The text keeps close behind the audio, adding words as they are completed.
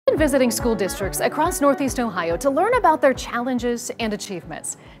been visiting school districts across Northeast Ohio to learn about their challenges and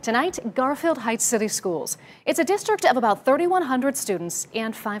achievements. Tonight, Garfield Heights City Schools. It's a district of about 3,100 students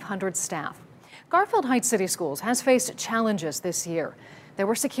and 500 staff. Garfield Heights City Schools has faced challenges this year. There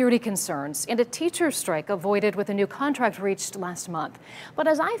were security concerns and a teacher's strike avoided with a new contract reached last month. But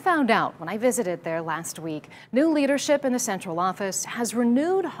as I found out when I visited there last week, new leadership in the central office has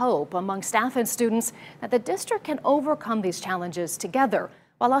renewed hope among staff and students that the district can overcome these challenges together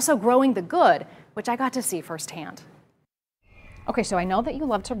while also growing the good, which I got to see firsthand. Okay, so I know that you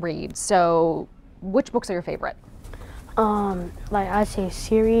love to read, so which books are your favorite? Like I'd say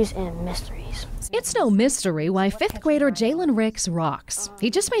series and mysteries. It's no mystery why fifth grader Jalen Ricks rocks. He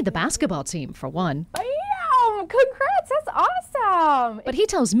just made the basketball team, for one. Damn! Congrats, that's awesome! But he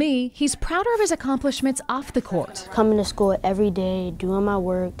tells me he's prouder of his accomplishments off the court. Coming to school every day, doing my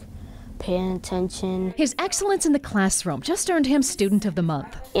work, paying attention. His excellence in the classroom just earned him Student of the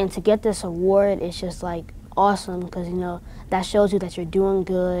Month. And to get this award is just like awesome because, you know, that shows you that you're doing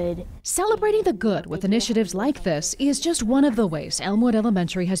good. Celebrating the good with initiatives like this is just one of the ways Elmwood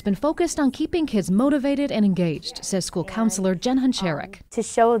Elementary has been focused on keeping kids motivated and engaged, says school counselor Jen Huncherek. To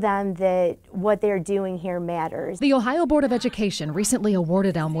show them that what they're doing here matters. The Ohio Board of Education recently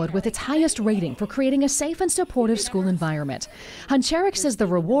awarded Elmwood with its highest rating for creating a safe and supportive school environment. Huncherek says the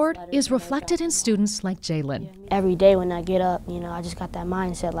reward is reflected in students like Jalen. Every day when I get up, you know, I just got that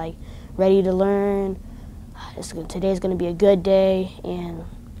mindset like ready to learn. Today's going to be a good day, and,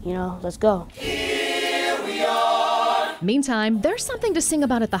 you know, let's go. Here we are. Meantime, there's something to sing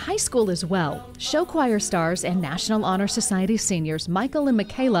about at the high school as well. Show choir stars and National Honor Society seniors Michael and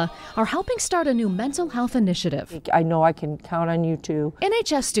Michaela are helping start a new mental health initiative. I know I can count on you too.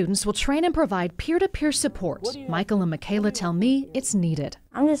 NHS students will train and provide peer-to-peer support. Michael and Michaela tell me it's needed.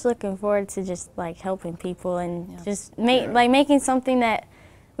 I'm just looking forward to just like helping people and just making something that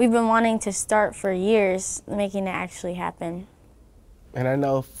we've been wanting to start for years, making it actually happen. And I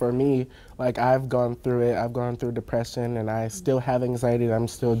know for me, like I've gone through it, I've gone through depression and I still have anxiety that I'm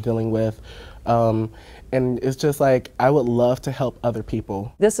still dealing with. And it's just like, I would love to help other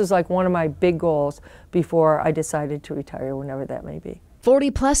people. This is like one of my big goals before I decided to retire, whenever that may be.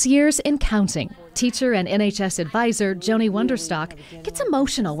 40-plus years in counting. Teacher and NHS advisor Joni Wunderstock gets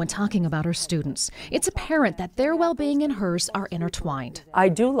emotional when talking about her students. It's apparent that their well-being and hers are intertwined. I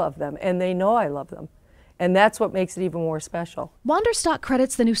do love them, and they know I love them. And that's what makes it even more special. Wunderstock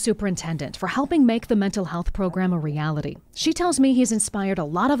credits the new superintendent for helping make the mental health program a reality. She tells me he's inspired a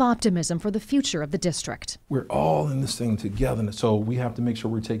lot of optimism for the future of the district. We're all in this thing together, so we have to make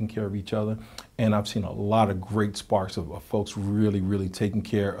sure we're taking care of each other. And I've seen a lot of great sparks of folks really taking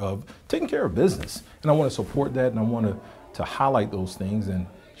care of business. And I want to support that, and I want to highlight those things and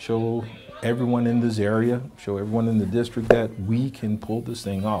show everyone in this area, show everyone in the district that we can pull this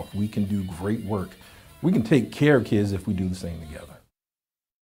thing off. We can do great work. We can take care of kids if we do this thing together.